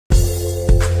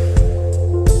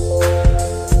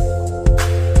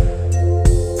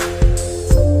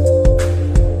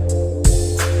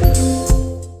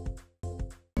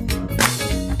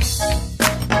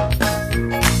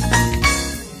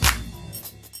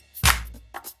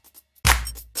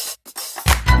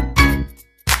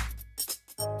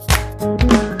Thank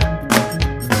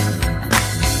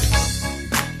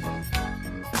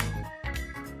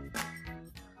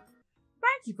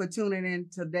you for tuning in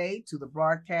today to the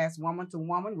broadcast Woman to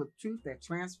Woman with Truth That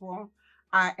Transforms.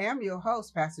 I am your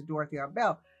host, Pastor Dorothy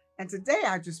Arbell. And today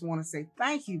I just want to say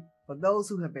thank you for those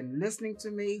who have been listening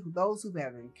to me, those who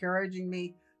have been encouraging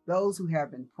me, those who have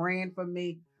been praying for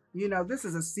me. You know, this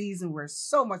is a season where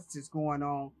so much is going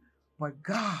on, but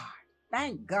God,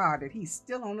 thank God that He's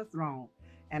still on the throne.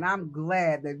 And I'm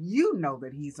glad that you know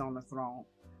that He's on the throne.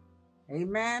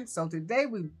 Amen. So today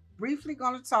we're briefly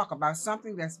going to talk about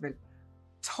something that's been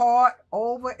taught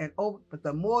over and over, but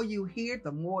the more you hear,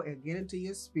 the more it get into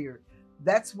your spirit.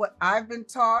 That's what I've been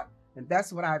taught, and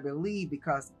that's what I believe,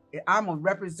 because I'm a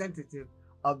representative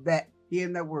of that,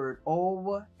 hearing that word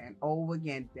over and over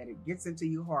again, that it gets into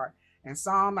your heart. And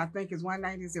Psalm, I think, is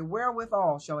 119, said,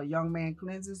 wherewithal shall a young man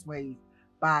cleanse his ways?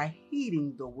 By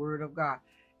heeding the word of God.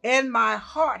 In my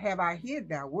heart have I hid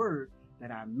that word,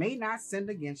 that I may not sin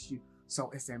against you.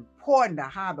 So it's important to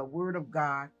have the word of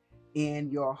God in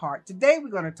your heart. Today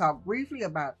we're going to talk briefly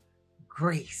about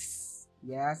grace.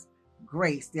 Yes,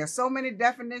 grace. There's so many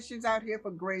definitions out here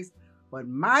for grace, but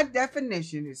my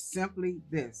definition is simply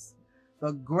this: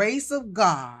 the grace of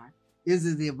God is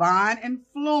a divine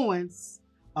influence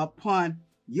upon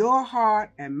your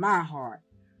heart and my heart.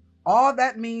 All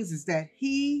that means is that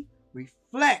He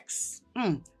reflects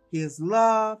His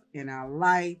love in our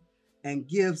life and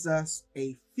gives us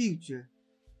a future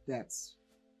that's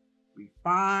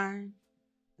refined,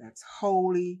 that's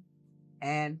holy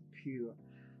and pure.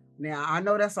 Now, I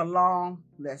know that's a long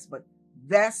list, but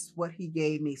that's what He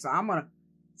gave me. So I'm going to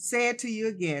say it to you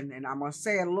again, and I'm going to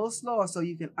say it a little slower so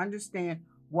you can understand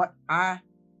what I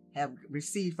have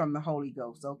received from the Holy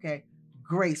Ghost, okay?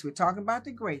 Grace. We're talking about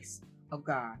the grace of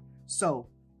God. So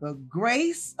the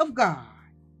grace of God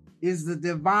is the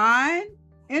divine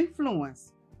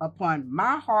influence upon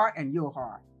my heart and your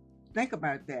heart. Think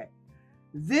about that.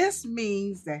 This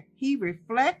means that He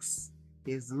reflects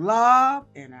His love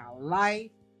in our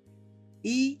life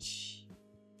each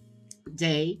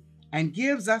day and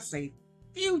gives us a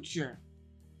future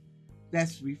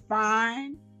that's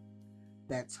refined,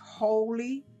 that's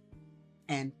holy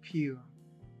and pure.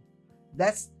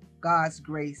 That's God's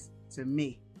grace to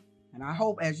me. And I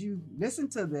hope as you listen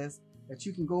to this that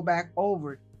you can go back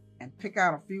over it and pick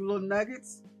out a few little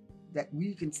nuggets that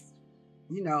we can,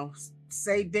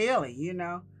 say daily,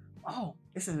 oh,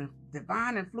 it's a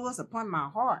divine influence upon my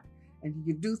heart. And you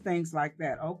can do things like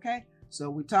that, okay? So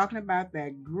we're talking about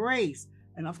that grace.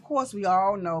 And of course, we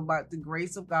all know about the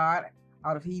grace of God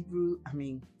out of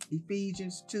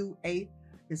Ephesians 2:8.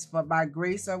 It's for by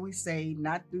grace are we saved,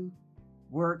 not through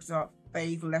works of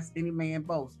faith, lest any man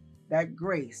boast. That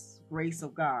grace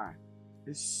of God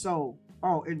is so,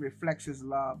 it reflects His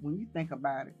love. When you think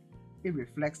about it, it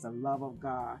reflects the love of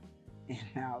God in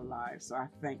our lives. So I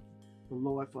thank the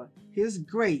Lord for His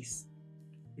grace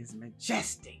is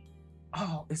majestic.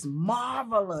 Oh, it's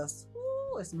marvelous.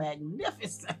 Ooh, it's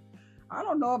magnificent. I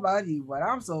don't know about you, but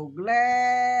I'm so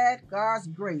glad God's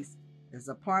grace is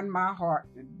upon my heart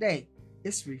today.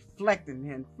 It's reflecting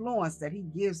the influence that He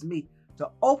gives me to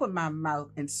open my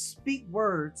mouth and speak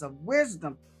words of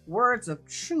wisdom, words of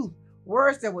truth,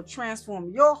 words that will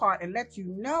transform your heart and let you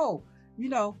know,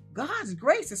 God's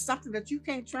grace is something that you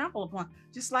can't trample upon,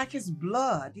 just like His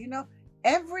blood,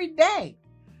 every day.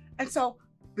 And so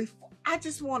I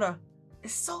just want to,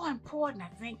 it's so important, I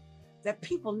think, that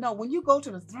people know when you go to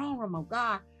the throne room of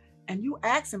God and you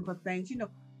ask Him for things,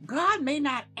 God may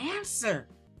not answer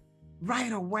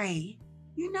right away,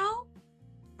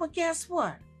 but guess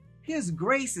what? His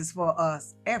grace is for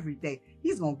us every day.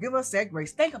 He's going to give us that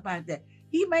grace. Think about that.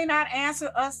 He may not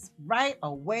answer us right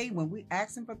away when we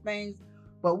ask Him for things,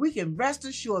 but we can rest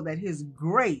assured that His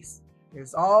grace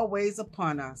is always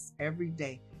upon us every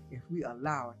day if we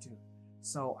allow it to.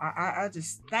 So I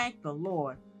just thank the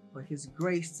Lord for His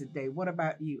grace today. What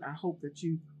about you? I hope that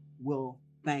you will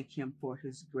thank Him for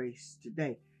His grace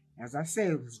today. As I say,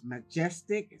 it's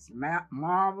majestic, it's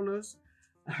marvelous,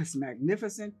 it's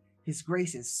magnificent. His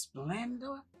grace is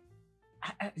splendor.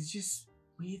 It's just,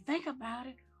 when you think about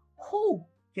it, who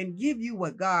can give you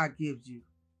what God gives you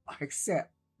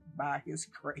except by His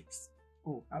grace?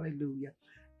 Oh, hallelujah.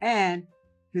 And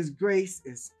His grace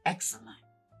is excellent.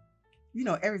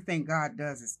 Everything God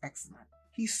does is excellent.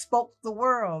 He spoke the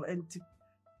world into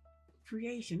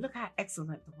creation. Look how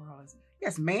excellent the world is.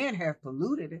 Yes, man has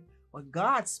polluted it, but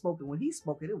God spoke it. When He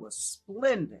spoke it, it was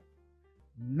splendid,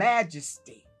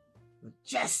 majesty,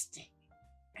 majestic,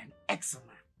 and excellent.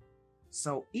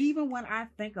 So even when I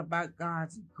think about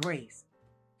God's grace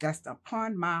that's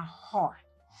upon my heart,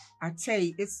 I tell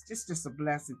you, it's just a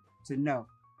blessing. to know,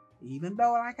 even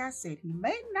though, like I said, he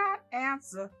may not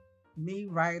answer me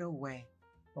right away,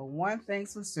 but one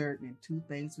thing's for certain and two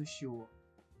things for sure,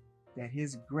 that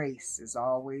his grace is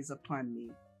always upon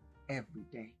me every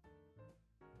day.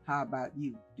 How about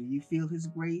you? Do you feel his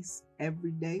grace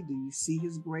every day? Do you see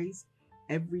his grace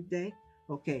every day?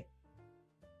 Okay.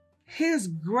 His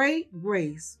great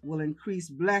grace will increase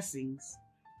blessings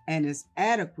and is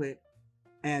adequate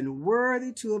and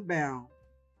worthy to abound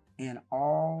in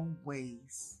all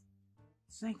ways.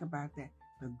 Think about that.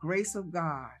 The grace of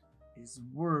God is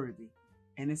worthy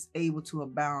and is able to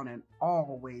abound in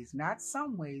all ways, not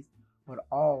some ways, but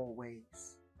all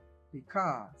ways,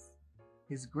 because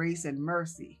his grace and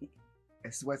mercy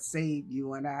is what saved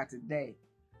you and I today.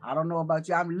 I don't know about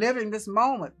you. I'm living this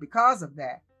moment because of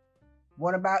that.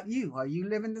 What about you? Are you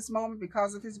living this moment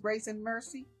because of his grace and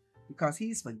mercy? Because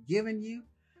he's forgiven you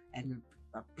and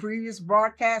a previous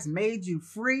broadcast made you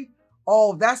free?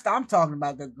 Oh, I'm talking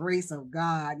about the grace of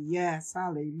God. Yes,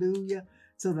 hallelujah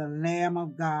to the Lamb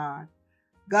of God.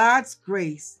 God's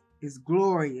grace is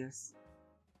glorious,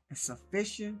 it's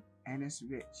sufficient, and it's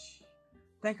rich.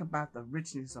 Think about the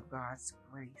richness of God's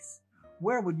grace.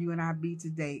 Where would you and I be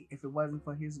today if it wasn't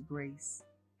for his grace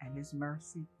and his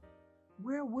mercy?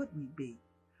 Where would we be?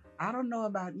 I don't know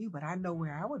about you, but I know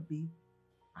where I would be.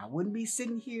 I wouldn't be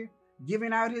sitting here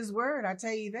giving out his word, I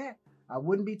tell you that. I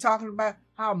wouldn't be talking about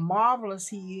how marvelous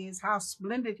he is, how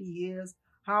splendid he is,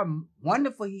 how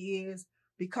wonderful he is,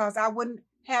 because I wouldn't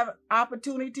have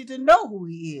opportunity to know who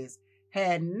he is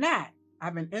had not I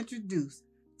been introduced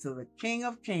to the King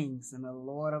of Kings and the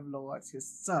Lord of Lords, his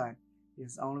son,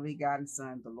 his only begotten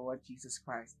son, the Lord Jesus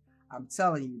Christ. I'm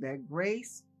telling you, that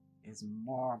grace is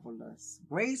marvelous.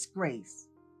 Grace, grace.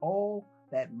 Oh,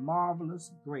 that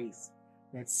marvelous grace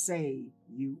that saved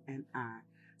you and I.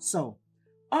 So,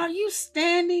 are you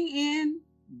standing in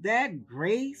that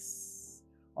grace?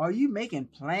 Are you making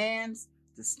plans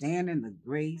to stand in the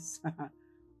grace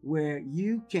where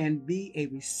you can be a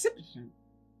recipient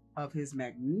of his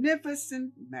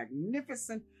magnificent,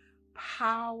 magnificent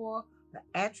power, the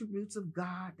attributes of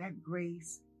God, that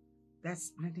grace, that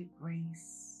splendid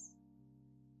grace?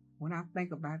 When I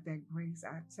think about that grace,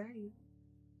 I tell you,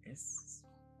 it's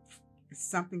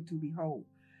something to behold.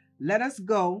 Let us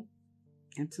go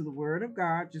into the Word of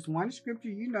God. Just one scripture,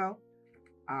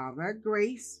 that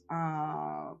grace,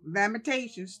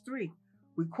 Lamentations 3.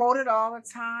 We quote it all the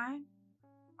time.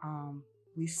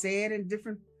 We say it in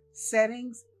different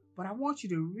settings, but I want you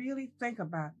to really think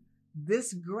about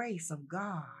this grace of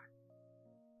God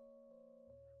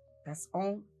that's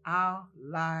on our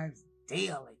lives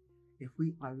daily if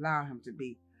we allow him to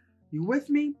be. You with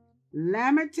me?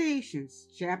 Lamentations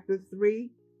chapter 3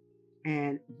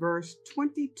 and verse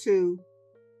 22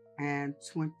 and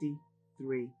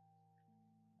 23.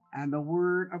 And the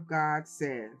word of God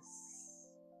says,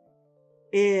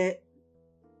 It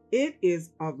is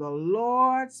of the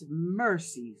Lord's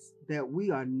mercies that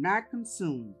we are not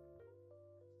consumed,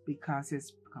 because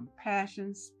his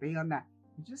compassions fail not.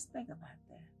 Just think about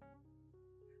that.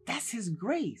 That's his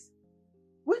grace.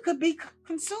 We could be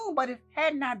consumed, but if it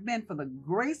had not been for the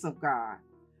grace of God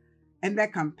and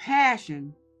that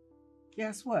compassion,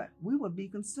 guess what? We would be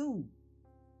consumed.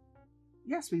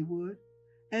 Yes, we would.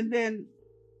 And then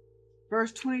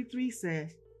verse 23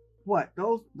 says, what?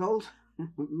 Those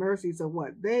mercies are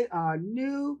what? They are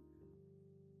new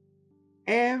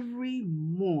every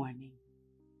morning.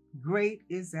 Great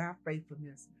is our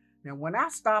faithfulness. Now, when I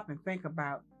stop and think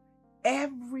about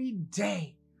every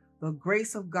day, the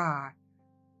grace of God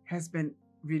has been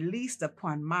released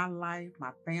upon my life,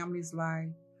 my family's life,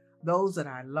 those that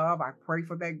I love. I pray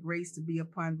for that grace to be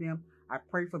upon them. I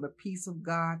pray for the peace of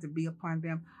God to be upon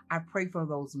them. I pray for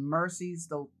those mercies,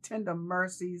 those tender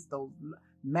mercies, those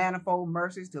manifold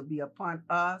mercies to be upon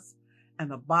us and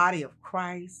the body of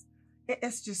Christ.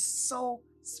 It's just so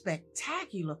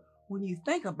spectacular when you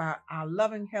think about our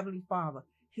loving Heavenly Father.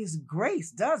 His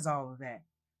grace does all of that,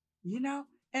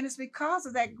 and it's because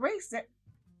of that grace that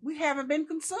we haven't been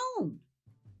consumed.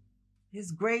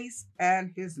 His grace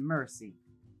and his mercy.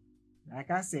 Like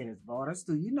I said, it's brought us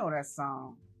through. You know that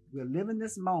song. We're living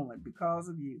this moment because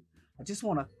of you. I just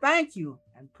want to thank you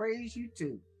and praise you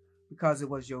too, because it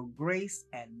was your grace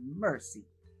and mercy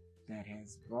that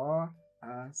has brought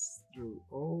us through.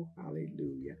 Oh,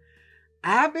 hallelujah.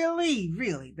 I believe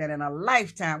really that in a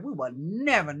lifetime we will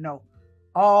never know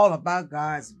all about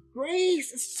God's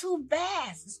grace. It's too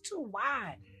vast. It's too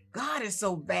wide. God is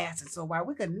so vast and so wide.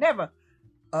 We could never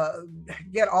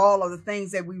get all of the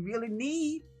things that we really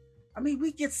need. I mean,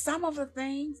 we get some of the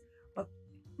things, but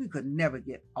we could never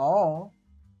get all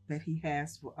that he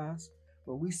has for us.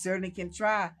 but we certainly can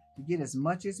try to get as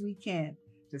much as we can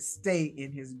to stay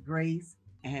in his grace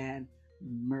and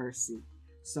mercy.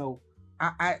 So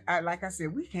I like I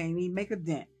said, we can't even make a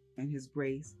dent in his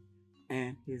grace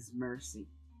and his mercy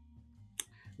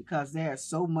because there's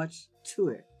so much to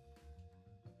it.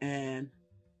 And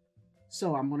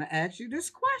so I'm going to ask you this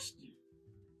question.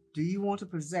 Do you want to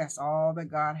possess all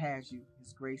that God has you,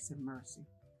 his grace and mercy?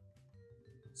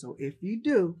 So if you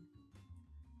do,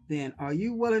 then are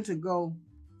you willing to go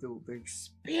through the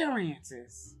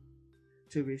experiences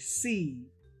to receive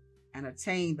and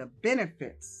attain the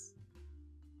benefits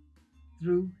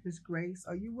through his grace?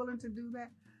 Are you willing to do that?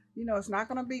 You know, it's not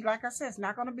going to be, like I said, it's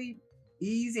not going to be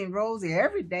easy and rosy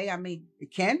every day. I mean,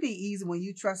 it can be easy when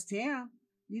you trust him,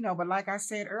 you know, but like I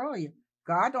said earlier,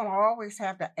 God don't always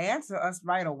have to answer us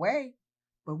right away,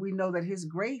 but we know that his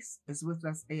grace is with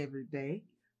us every day.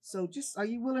 So just, are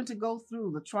you willing to go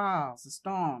through the trials, the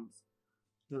storms,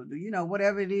 you know,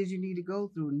 whatever it is you need to go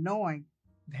through, knowing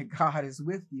that God is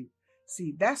with you?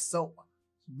 See, that's so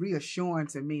reassuring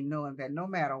to me, knowing that no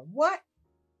matter what,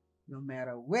 no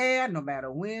matter where, no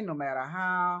matter when, no matter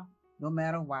how, no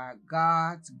matter why,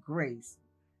 God's grace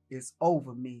is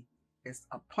over me, it's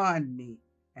upon me,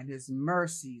 and his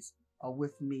mercies are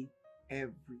with me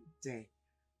every day.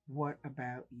 What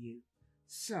about you?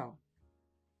 So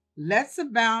let's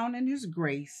abound in his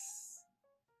grace,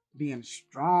 being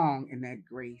strong in that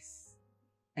grace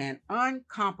and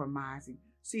uncompromising.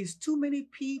 See, it's too many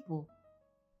people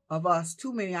of us,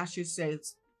 too many, I should say,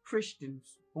 it's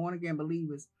Christians, born again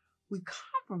believers, we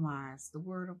compromise the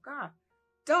word of God.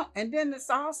 Don't. And then it's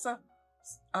also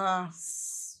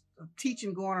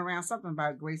teaching going around something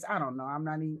about grace. I don't know. I'm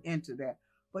not even into that.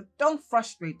 But don't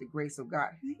frustrate the grace of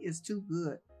God. He is too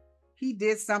good. He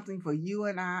did something for you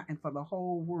and I and for the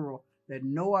whole world that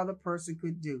no other person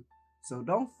could do. So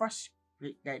don't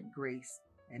frustrate that grace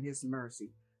and his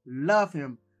mercy. Love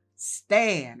him.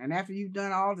 Stand. And after you've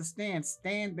done all to stand,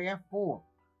 stand therefore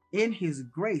in his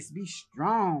grace. Be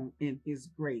strong in his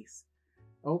grace.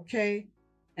 Okay?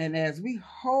 And as we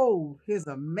hold his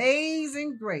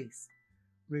amazing grace,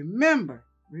 remember,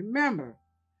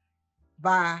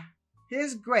 by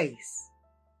his grace,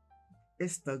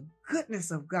 it's the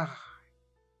goodness of God.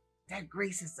 That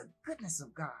grace is the goodness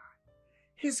of God.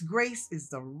 His grace is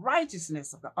the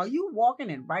righteousness of God. Are you walking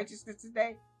in righteousness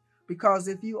today? Because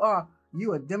if you are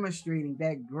demonstrating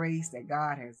that grace that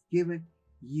God has given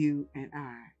you and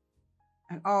I.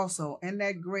 And also in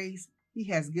that grace, he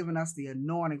has given us the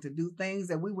anointing to do things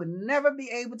that we would never be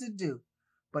able to do.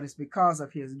 But it's because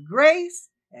of his grace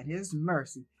and his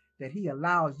mercy that he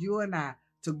allows you and I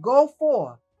to go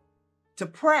forth, to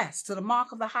press to the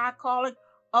mark of the high calling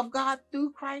of God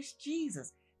through Christ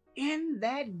Jesus. In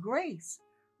that grace,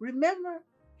 remember,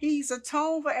 he's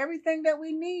atoned for everything that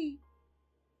we need.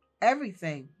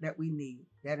 Everything that we need.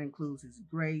 That includes his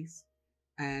grace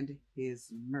and his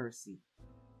mercy.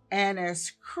 And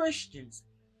as Christians,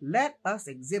 let us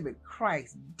exhibit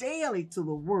Christ daily to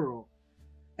the world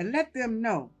and let them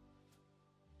know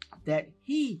that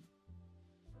he,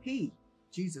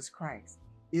 Jesus Christ,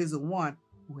 is the one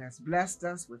who has blessed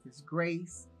us with his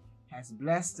grace, has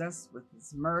blessed us with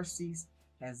his mercies,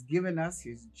 has given us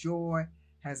his joy,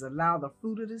 has allowed the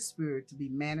fruit of the Spirit to be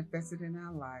manifested in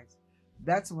our lives.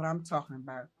 That's what I'm talking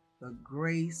about, the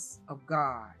grace of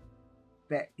God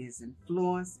that is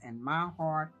influenced in my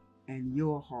heart and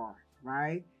your heart,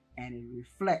 right? And it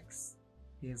reflects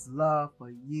his love for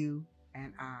you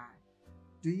and I.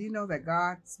 Do you know that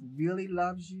God really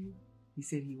loves you? He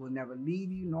said he will never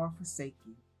leave you nor forsake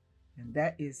you. And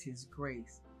that is his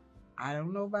grace. I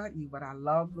don't know about you, but I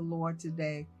love the Lord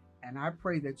today. And I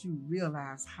pray that you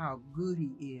realize how good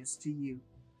he is to you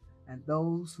and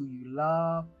those who you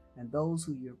love and those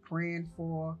who you're praying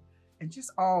for. And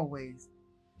just always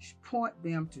point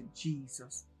them to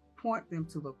Jesus. Point them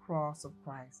to the cross of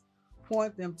Christ.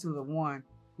 Point them to the one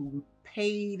who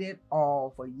paid it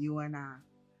all for you and I.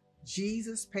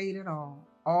 Jesus paid it all.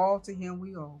 All to him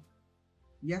we owe.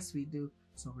 Yes, we do.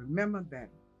 So remember that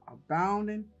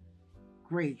abounding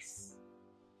grace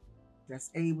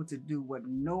that's able to do what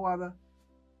no other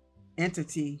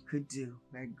entity could do,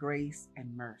 that grace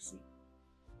and mercy.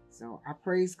 So I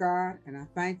praise God and I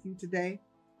thank you today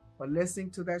for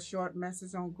listening to that short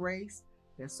message on grace.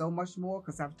 There's so much more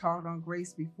because I've taught on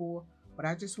grace before, but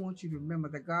I just want you to remember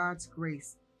that God's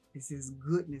grace is his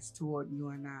goodness toward you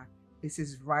and I. It's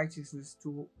his righteousness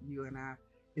toward you and I.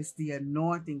 It's the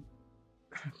anointing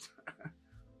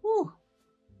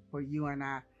for you and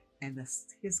I, and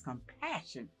his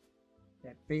compassion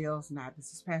that fails not.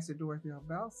 This is Pastor Dorothy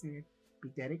Bell said, be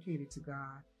dedicated to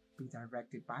God, be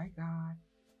directed by God,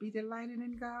 be delighted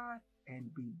in God,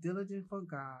 and be diligent for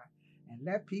God and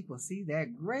let people see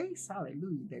that grace,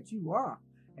 hallelujah, that you are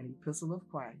an epistle of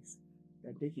Christ,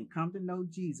 that they can come to know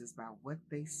Jesus by what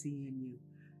they see in you.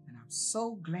 And I'm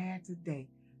so glad today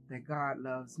that God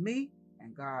loves me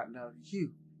and God loves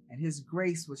you. And his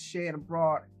grace was shed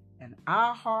abroad in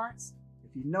our hearts.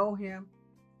 If you know him,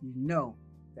 you know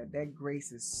that that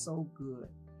grace is so good.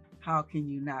 How can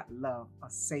you not love a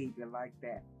Savior like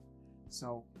that?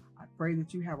 So I pray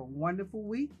that you have a wonderful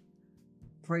week.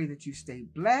 Pray that you stay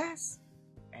blessed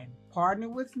and partner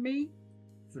with me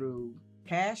through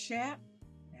Cash App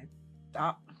at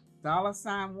 $1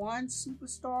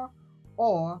 Superstar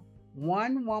or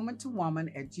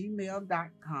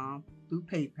onewoman2woman@gmail.com through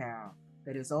PayPal.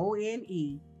 That is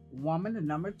ONE woman, the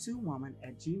number 2 woman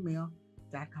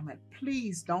 @gmail.com. And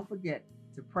please don't forget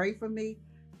to pray for me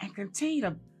and continue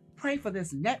to pray for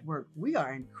this network. We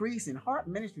are increasing Heart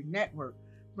Ministry Network.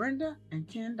 Brenda and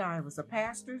Ken Divers, the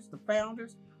pastors, the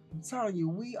founders, I'm telling you,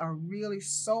 we are really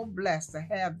so blessed to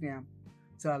have them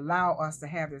to allow us to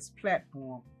have this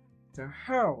platform to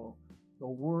herald the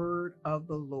word of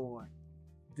the Lord,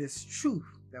 this truth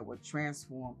that will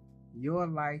transform your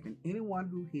life and anyone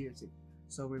who hears it.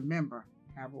 So remember,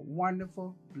 have a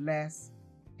wonderful, blessed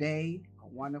day, a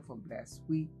wonderful, blessed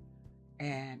week,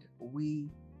 and we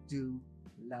do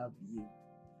love you.